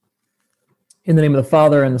In the name of the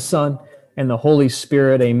Father, and the Son, and the Holy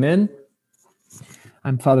Spirit, amen.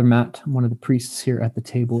 I'm Father Matt. I'm one of the priests here at the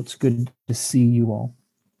table. It's good to see you all.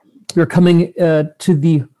 We're coming to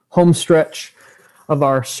the home stretch of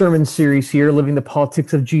our sermon series here, Living the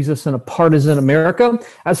Politics of Jesus in a Partisan America.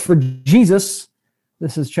 As for Jesus,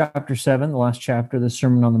 this is chapter 7, the last chapter of the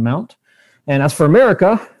Sermon on the Mount. And as for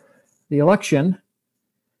America, the election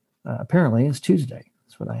apparently is Tuesday.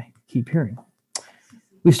 That's what I keep hearing.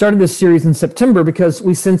 We started this series in September because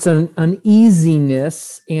we sense an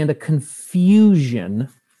uneasiness and a confusion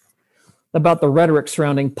about the rhetoric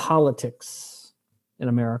surrounding politics in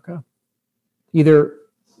America. Either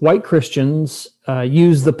white Christians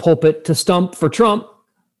use the pulpit to stump for Trump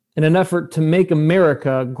in an effort to make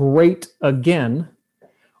America great again,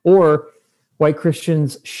 or white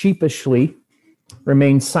Christians sheepishly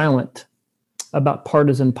remain silent about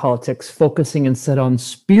partisan politics, focusing instead on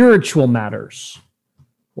spiritual matters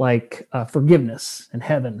like forgiveness and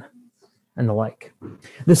heaven and the like.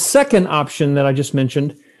 The second option that I just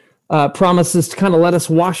mentioned promises to kind of let us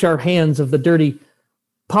wash our hands of the dirty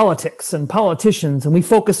politics and politicians, and we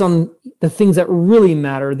focus on the things that really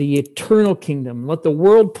matter, the eternal kingdom. Let the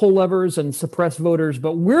world pull levers and suppress voters,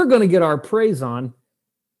 but we're going to get our praise on.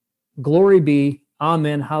 Glory be,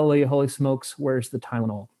 amen, hallelujah, holy smokes, where's the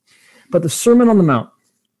Tylenol? But the Sermon on the Mount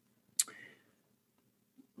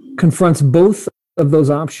confronts both of those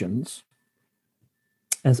options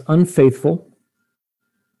as unfaithful,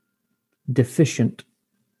 deficient,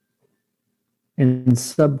 and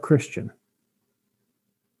sub-Christian.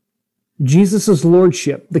 Jesus'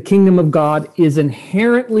 lordship, the kingdom of God, is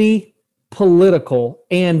inherently political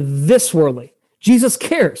and this worldly. Jesus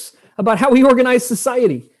cares about how we organize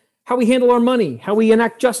society, how we handle our money, how we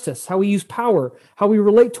enact justice, how we use power, how we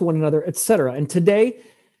relate to one another, etc. And today,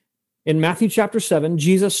 in Matthew chapter 7,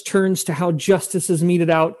 Jesus turns to how justice is meted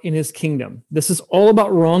out in his kingdom. This is all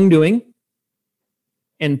about wrongdoing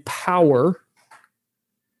and power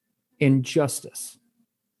and justice.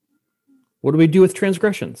 What do we do with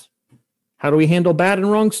transgressions? How do we handle bad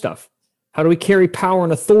and wrong stuff? How do we carry power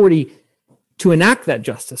and authority to enact that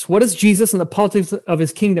justice? What does Jesus and the politics of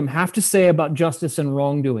his kingdom have to say about justice and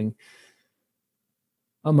wrongdoing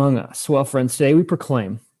among us? Well, friends, today we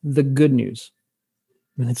proclaim the good news.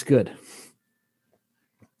 And it's good.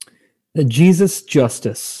 That Jesus'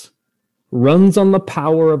 justice runs on the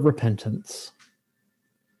power of repentance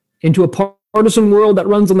into a partisan world that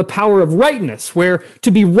runs on the power of rightness, where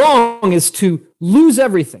to be wrong is to lose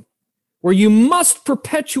everything, where you must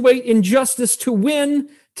perpetuate injustice to win.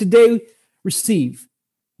 Today, receive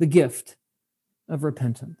the gift of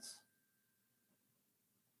repentance.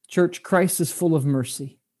 Church, Christ is full of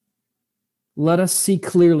mercy. Let us see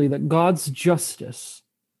clearly that God's justice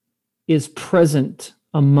is present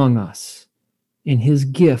among us in his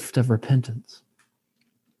gift of repentance.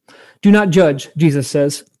 Do not judge, Jesus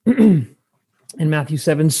says in Matthew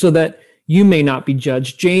 7, so that you may not be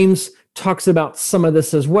judged. James talks about some of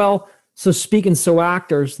this as well. So speak and so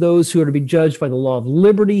act as those who are to be judged by the law of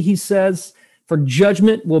liberty, he says, for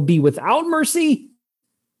judgment will be without mercy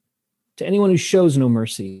to anyone who shows no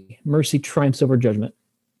mercy. Mercy triumphs over judgment.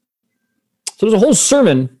 So there's a whole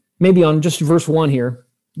sermon maybe on just verse 1 here.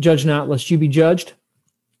 Judge not, lest you be judged.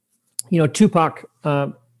 You know, Tupac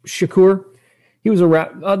Shakur, he was a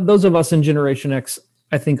rap. Those of us in Generation X,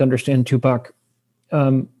 I think, understand Tupac.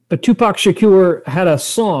 But Tupac Shakur had a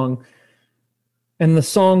song, and the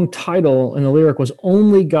song title and the lyric was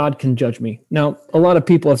 "Only God Can Judge Me." Now, a lot of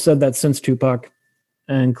people have said that since Tupac,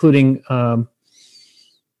 including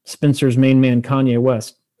Spencer's main man Kanye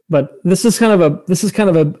West. But this is kind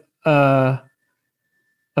of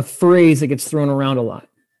a phrase that gets thrown around a lot.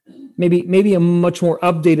 Maybe a much more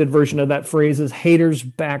updated version of that phrase is haters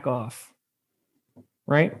back off,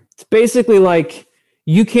 right? It's basically like,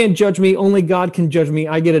 you can't judge me, only God can judge me,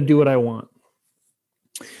 I get to do what I want.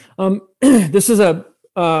 This is a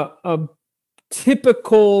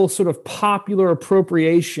typical sort of popular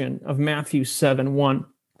appropriation of Matthew 7:1.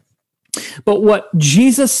 But what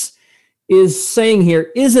Jesus is saying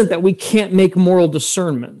here isn't that we can't make moral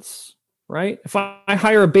discernments, right? If I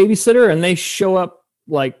hire a babysitter and they show up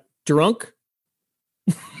like drunk,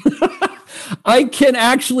 I can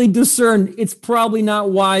actually discern it's probably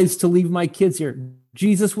not wise to leave my kids here.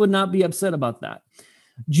 Jesus would not be upset about that.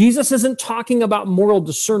 Jesus isn't talking about moral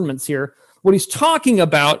discernments here. What he's talking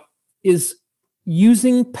about is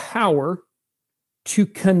using power to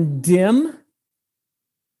condemn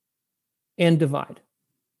and divide.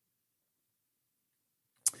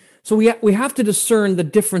 So we have to discern the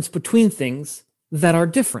difference between things that are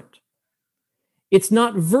different. It's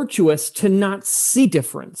not virtuous to not see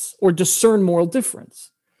difference or discern moral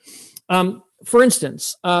difference. For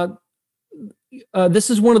instance, this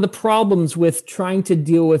is one of the problems with trying to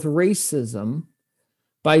deal with racism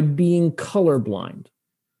by being colorblind.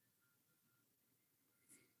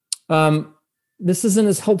 This isn't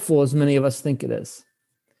as helpful as many of us think it is.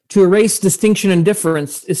 To erase distinction and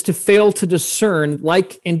difference is to fail to discern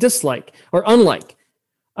like and dislike, or unlike.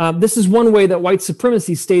 This is one way that white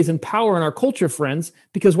supremacy stays in power in our culture, friends,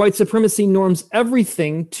 because white supremacy norms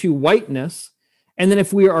everything to whiteness. And then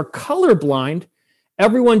if we are colorblind,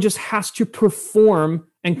 everyone just has to perform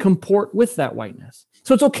and comport with that whiteness.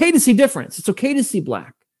 So it's okay to see difference. It's okay to see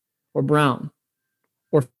black or brown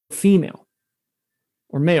or female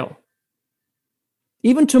or male.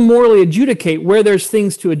 Even to morally adjudicate where there's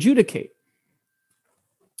things to adjudicate.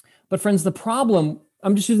 But friends, the problem,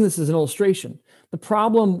 I'm just using this as an illustration, the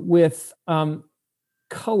problem with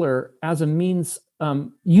color as a means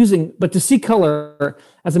to see color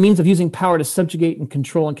as a means of using power to subjugate and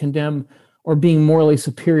control and condemn or being morally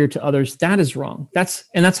superior to others, that is wrong.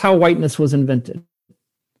 That's how whiteness was invented.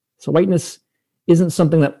 So whiteness isn't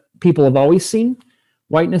something that people have always seen.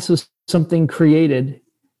 Whiteness was something created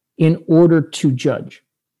in order to judge,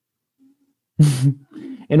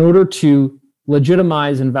 in order to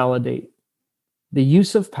legitimize and validate the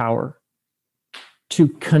use of power to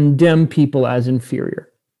condemn people as inferior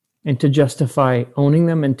and to justify owning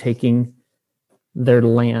them and taking their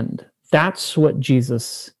land. That's what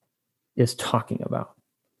Jesus is talking about.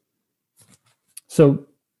 So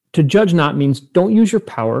to judge not means don't use your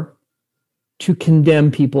power to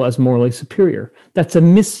condemn people as morally superior. That's a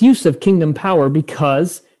misuse of kingdom power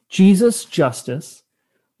because Jesus' justice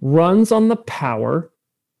runs on the power,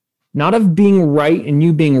 not of being right and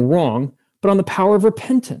you being wrong, but on the power of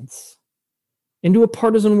repentance into a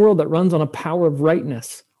partisan world that runs on a power of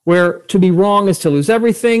rightness, where to be wrong is to lose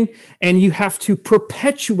everything, and you have to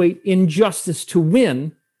perpetuate injustice to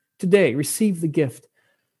win. Today, receive the gift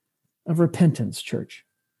of repentance, church.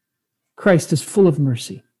 Christ is full of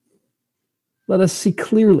mercy. Let us see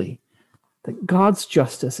clearly that God's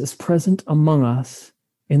justice is present among us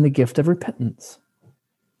in the gift of repentance.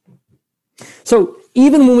 So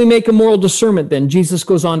even when we make a moral discernment, then, Jesus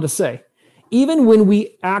goes on to say, even when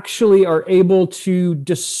we actually are able to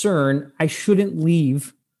discern, I shouldn't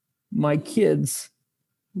leave my kids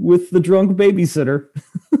with the drunk babysitter.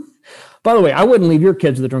 By the way, I wouldn't leave your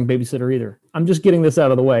kids with a drunk babysitter either. I'm just getting this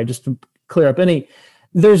out of the way, just to clear up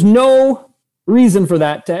there's no reason for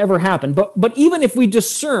that to ever happen. But even if we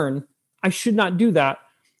discern, I should not do that,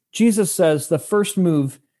 Jesus says the first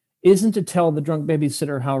move isn't to tell the drunk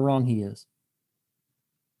babysitter how wrong he is.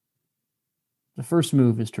 The first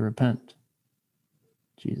move is to repent,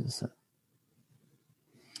 Jesus said.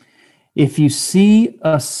 If you see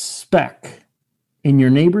a speck in your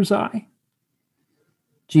neighbor's eye,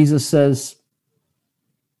 Jesus says,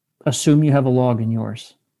 assume you have a log in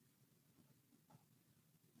yours.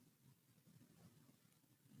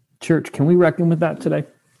 Church, can we reckon with that today?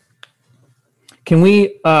 Can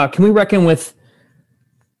we reckon with,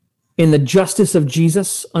 in the justice of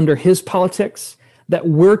Jesus under his politics, that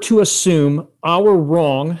we're to assume our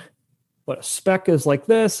wrong, what a speck is like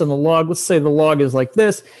this, and the log, let's say the log is like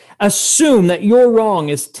this, assume that your wrong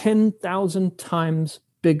is 10,000 times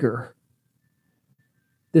bigger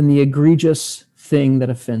than the egregious thing that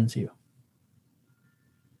offends you.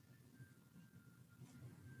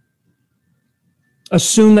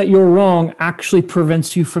 Assume that your wrong actually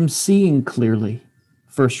prevents you from seeing clearly.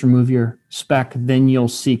 First remove your speck, then you'll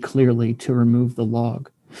see clearly to remove the log.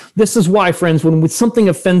 This is why, friends, when something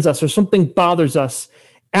offends us or something bothers us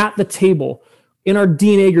at the table, in our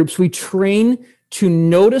DNA groups, we train to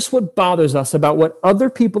notice what bothers us about what other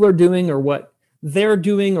people are doing or what they're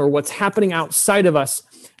doing or what's happening outside of us,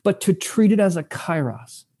 but to treat it as a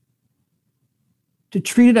kairos. To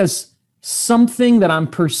treat it as something that I'm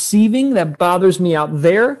perceiving that bothers me out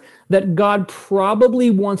there that God probably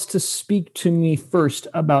wants to speak to me first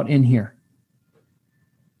about in here.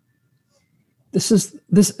 This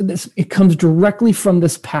it comes directly from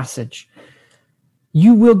this passage.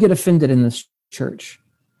 You will get offended in this church.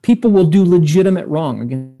 People will do legitimate wrong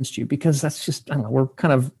against you because that's just, I don't know, we're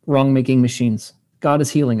kind of wrong-making machines. God is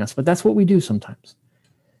healing us, but that's what we do sometimes.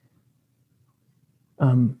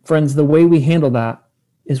 Friends, the way we handle that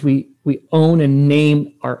is we own and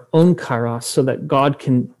name our own kairos so that God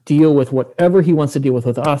can deal with whatever he wants to deal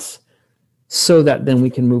with us, so that then we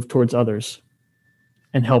can move towards others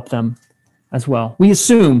and help them as well. We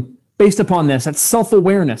assume, based upon this, that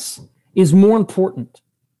self-awareness is more important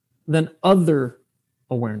than other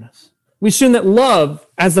awareness. We assume that love,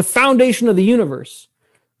 as the foundation of the universe,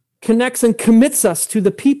 connects and commits us to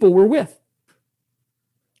the people we're with.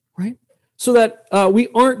 Right? so that we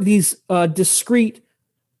aren't these discrete,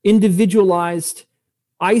 individualized,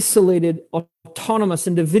 isolated, autonomous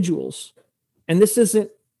individuals. And this isn't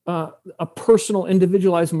a personal,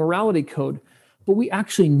 individualized morality code, but we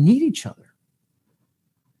actually need each other.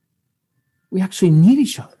 We actually need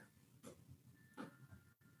each other.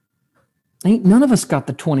 Ain't none of us got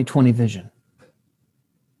the 2020 vision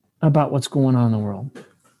about what's going on in the world,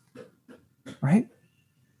 right?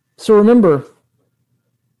 So remember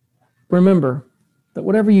that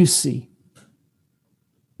whatever you see,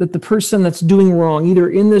 that the person that's doing wrong, either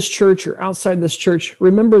in this church or outside this church,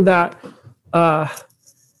 remember that that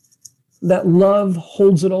love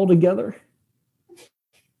holds it all together.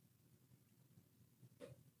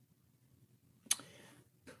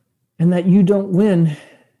 And that you don't win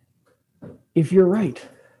if you're right.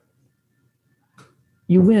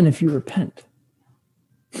 You win if you repent.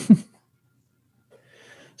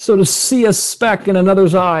 So to see a speck in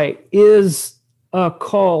another's eye is a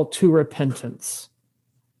call to repentance.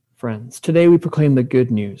 Friends, today we proclaim the good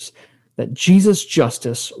news that Jesus'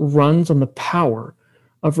 justice runs on the power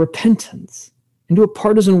of repentance into a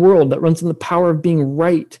partisan world that runs on the power of being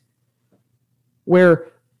right, where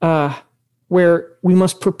we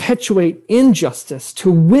must perpetuate injustice to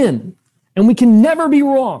win, and we can never be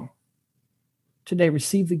wrong. Today,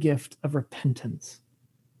 receive the gift of repentance.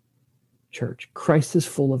 Church, Christ is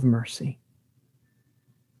full of mercy.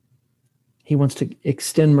 He wants to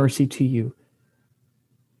extend mercy to you.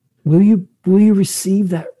 Will you receive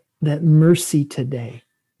that mercy today?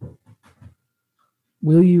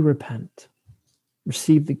 Will you repent?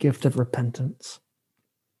 Receive the gift of repentance.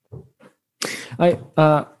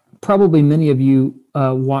 Probably many of you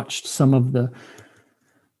watched some of the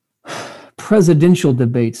presidential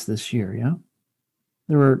debates this year, yeah?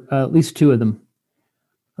 There were at least two of them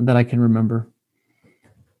that I can remember.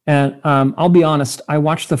 And I'll be honest, I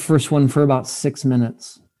watched the first one for about 6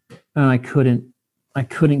 minutes, and I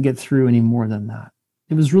couldn't get through any more than that.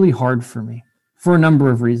 It was really hard for me for a number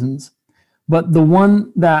of reasons. But the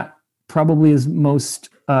one that probably is most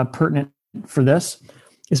pertinent for this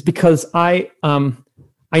is because I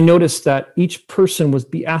noticed that each person was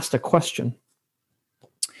be asked a question,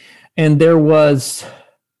 and there was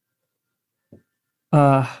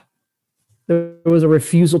a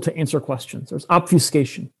refusal to answer questions. There was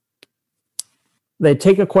obfuscation. They'd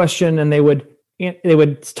take a question and they would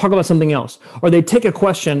talk about something else, or they'd take a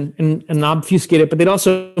question and obfuscate it, but they'd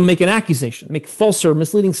also make an accusation, make false or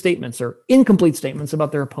misleading statements or incomplete statements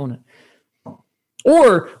about their opponent.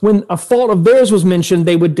 Or when a fault of theirs was mentioned,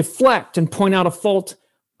 they would deflect and point out a fault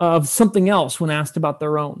of something else when asked about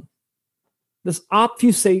their own. This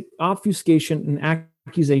obfuscation and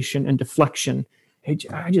accusation and deflection,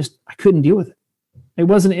 I couldn't deal with it. It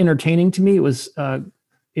wasn't entertaining to me. It was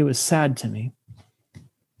sad to me.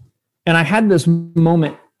 And I had this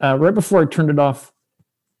moment right before I turned it off.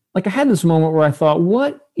 Like, I had this moment where I thought,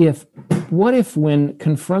 what if when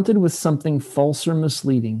confronted with something false or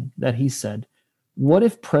misleading that he said, what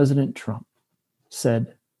if President Trump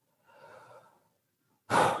said,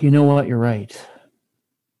 you know what, you're right.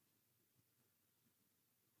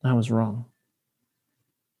 I was wrong.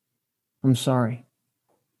 I'm sorry.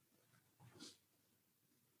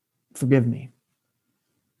 Forgive me.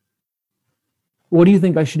 What do you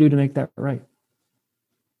think I should do to make that right?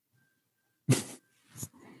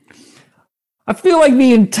 I feel like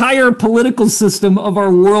the entire political system of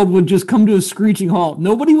our world would just come to a screeching halt.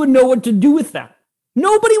 Nobody would know what to do with that.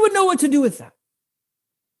 Nobody would know what to do with that.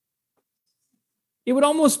 It would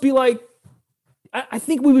almost be like, I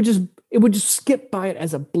think it would just skip by it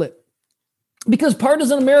as a blip. Because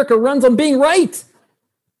partisan America runs on being right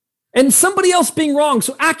and somebody else being wrong.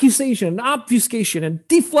 So accusation and obfuscation and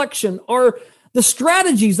deflection are the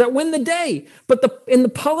strategies that win the day. But in the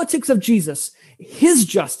politics of Jesus, his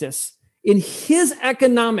justice, in his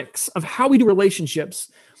economics of how we do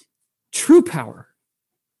relationships, true power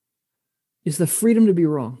is the freedom to be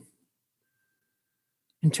wrong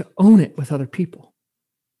and to own it with other people.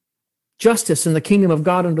 Justice in the kingdom of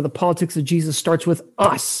God under the politics of Jesus starts with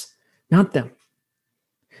us, not them.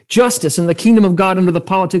 Justice in the kingdom of God under the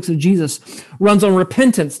politics of Jesus runs on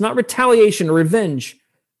repentance, not retaliation or revenge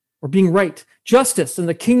or being right. Justice in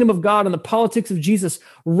the kingdom of God and the politics of Jesus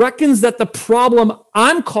reckons that the problem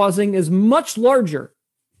I'm causing is much larger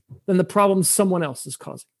than the problem someone else is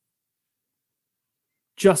causing.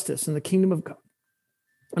 Justice in the kingdom of God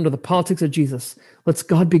under the politics of Jesus lets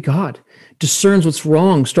God be God, discerns what's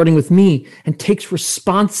wrong, starting with me, and takes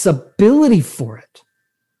responsibility for it.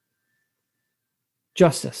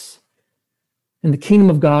 Justice in the kingdom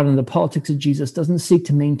of God and the politics of Jesus doesn't seek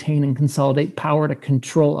to maintain and consolidate power to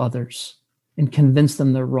control others. and convince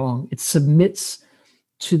them they're wrong. It submits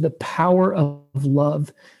to the power of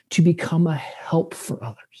love to become a help for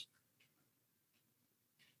others.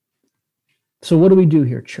 So what do we do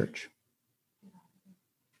here, church?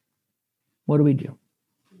 What do we do?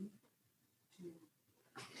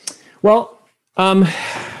 Well,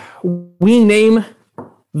 we name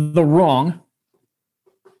the wrong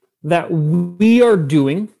that we are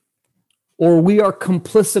doing or we are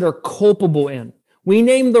complicit or culpable in. We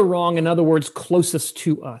name the wrong, in other words, closest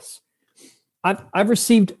to us. I've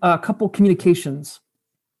received a couple communications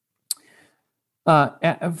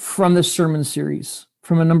from this sermon series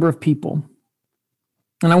from a number of people.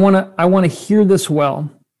 And I want to hear this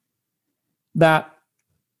well, that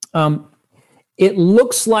it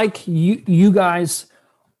looks like you guys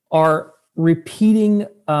are repeating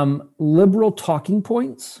liberal talking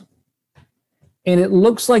points, and it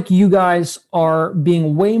looks like you guys are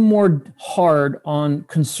being way more hard on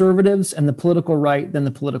conservatives and the political right than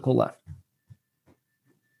the political left.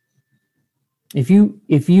 If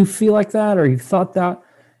you feel like that, or you've thought that,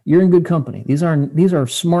 you're in good company. These are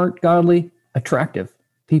smart, godly, attractive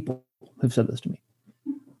people who've said this to me.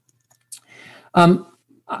 And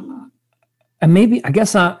maybe I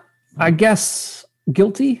guess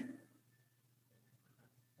guilty.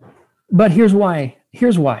 But here's why.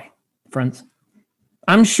 Here's why, friends.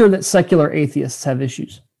 I'm sure that secular atheists have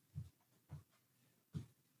issues.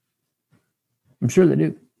 I'm sure they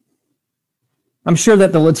do. I'm sure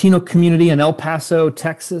that the Latino community in El Paso,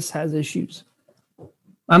 Texas has issues.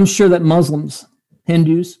 I'm sure that Muslims,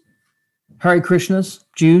 Hindus, Hare Krishnas,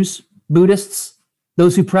 Jews, Buddhists,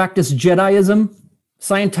 those who practice Jediism,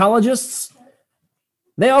 Scientologists,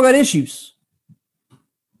 they all got issues.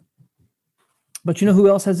 But you know who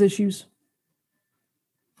else has issues?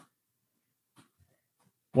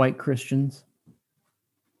 White Christians.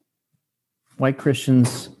 White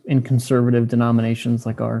Christians in conservative denominations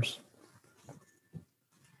like ours.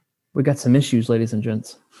 We got some issues, ladies and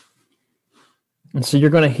gents. And so you're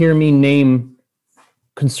going to hear me name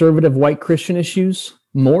conservative white Christian issues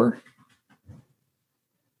more.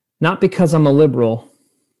 Not because I'm a liberal,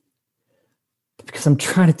 but because I'm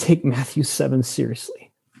trying to take Matthew 7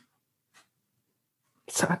 seriously.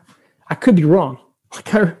 So I could be wrong.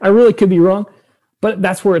 I really could be wrong, but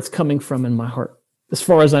that's where it's coming from in my heart, as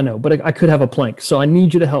far as I know. But I could have a plank, so I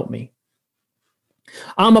need you to help me.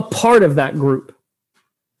 I'm a part of that group.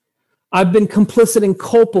 I've been complicit and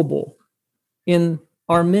culpable in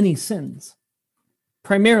our many sins.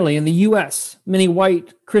 Primarily in the U.S., many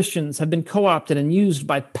white Christians have been co-opted and used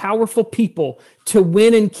by powerful people to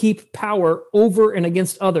win and keep power over and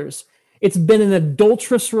against others. It's been an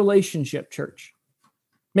adulterous relationship, church.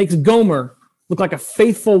 Makes Gomer look like a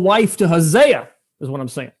faithful wife to Hosea, is what I'm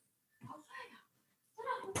saying.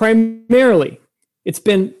 Primarily, it's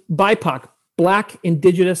been BIPOC, Black,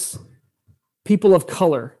 Indigenous, people of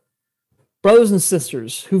color, brothers and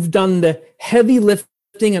sisters who've done the heavy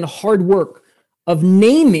lifting and hard work of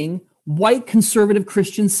naming white conservative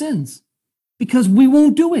Christian sins, because we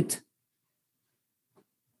won't do it.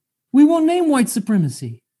 We won't name white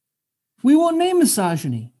supremacy. We won't name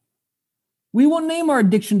misogyny. We won't name our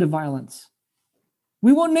addiction to violence.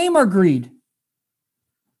 We won't name our greed.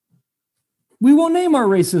 We won't name our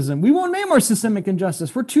racism. We won't name our systemic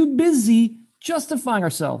injustice. We're too busy justifying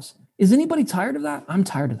ourselves. Is anybody tired of that? I'm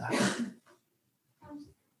tired of that.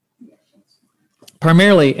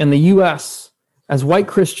 Primarily in the U.S., as white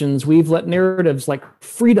Christians, we've let narratives like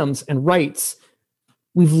freedoms and rights,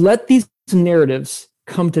 we've let these narratives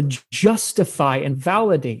come to justify and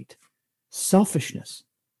validate selfishness,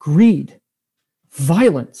 greed,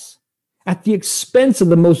 violence at the expense of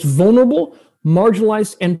the most vulnerable,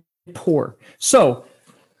 marginalized, and poor. So,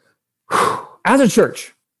 as a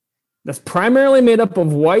church that's primarily made up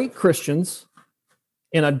of white Christians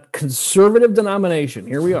in a conservative denomination,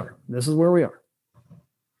 here we are. This is where we are.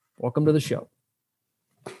 Welcome to the show.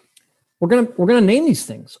 We're gonna name these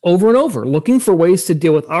things over and over, looking for ways to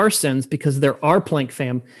deal with our sins because they're our plank,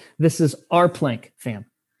 fam. This is our plank, fam.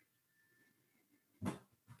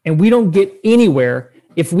 And we don't get anywhere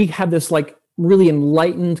if we have this like really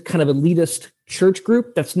enlightened kind of elitist church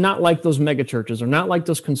group that's not like those mega churches or not like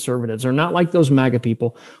those conservatives or not like those MAGA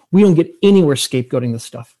people. We don't get anywhere scapegoating this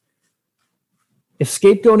stuff. If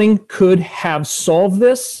scapegoating could have solved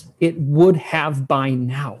this, it would have by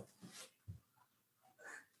now.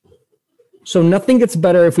 So nothing gets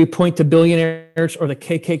better if we point to billionaires or the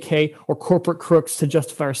KKK or corporate crooks to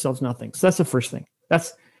justify ourselves nothing. So that's the first thing.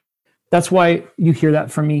 That's why you hear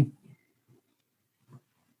that from me.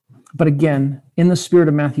 But again, in the spirit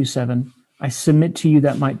of Matthew 7, I submit to you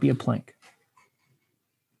that might be a plank.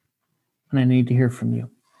 And I need to hear from you.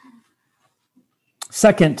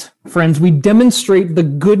 Second, friends, we demonstrate the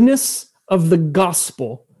goodness of the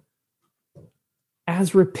gospel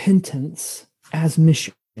as repentance, as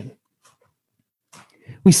mission.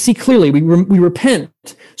 We see clearly, we repent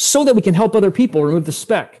so that we can help other people remove the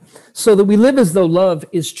speck, so that we live as though love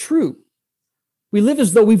is true. We live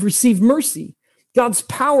as though we've received mercy. God's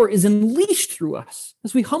power is unleashed through us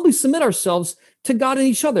as we humbly submit ourselves to God and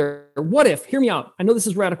each other. What if, hear me out, I know this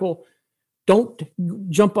is radical, don't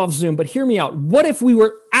jump off Zoom, but hear me out. What if we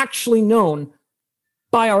were actually known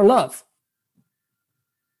by our love?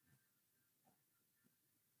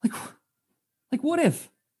 Like what if?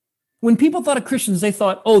 When people thought of Christians, they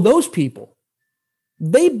thought, oh, those people,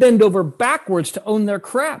 they bend over backwards to own their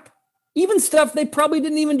crap. Even stuff they probably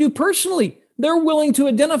didn't even do personally. They're willing to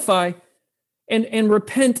identify and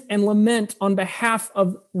repent and lament on behalf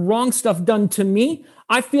of wrong stuff done to me.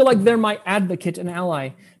 I feel like they're my advocate and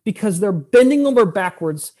ally because they're bending over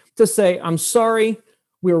backwards to say, I'm sorry,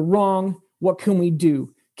 we're wrong. What can we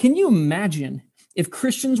do? Can you imagine if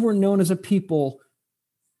Christians were known as a people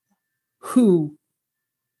who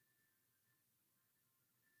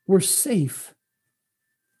were safe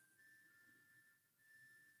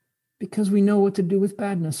because we know what to do with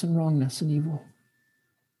badness and wrongness and evil?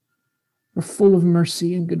 We're full of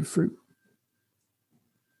mercy and good fruit.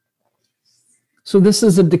 So this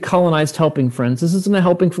is a decolonized helping, friends. This isn't a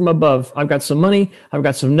helping from above. I've got some money. I've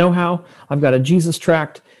got some know-how. I've got a Jesus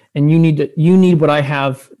tract, and you need what I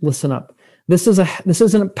have. Listen up. This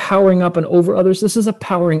isn't a powering up and over others. This is a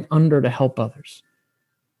powering under to help others,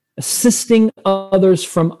 assisting others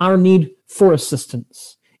from our need for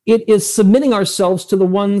assistance. It is submitting ourselves to the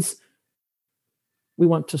ones we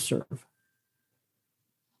want to serve.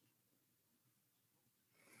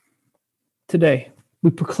 Today,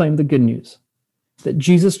 we proclaim the good news that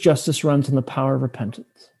Jesus' justice runs in the power of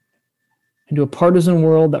repentance. Into a partisan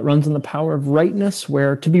world that runs in the power of rightness,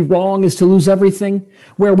 where to be wrong is to lose everything,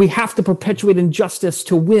 where we have to perpetuate injustice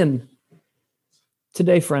to win.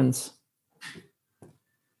 Today, friends,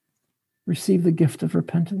 receive the gift of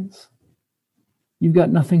repentance. You've got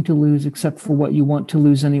nothing to lose except for what you want to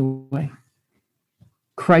lose anyway.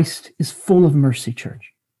 Christ is full of mercy,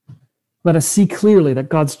 church. Let us see clearly that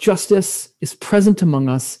God's justice is present among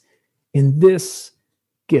us in this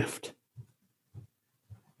gift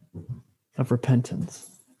of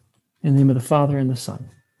repentance. In the name of the Father, and the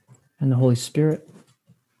Son, and the Holy Spirit.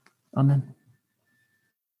 Amen.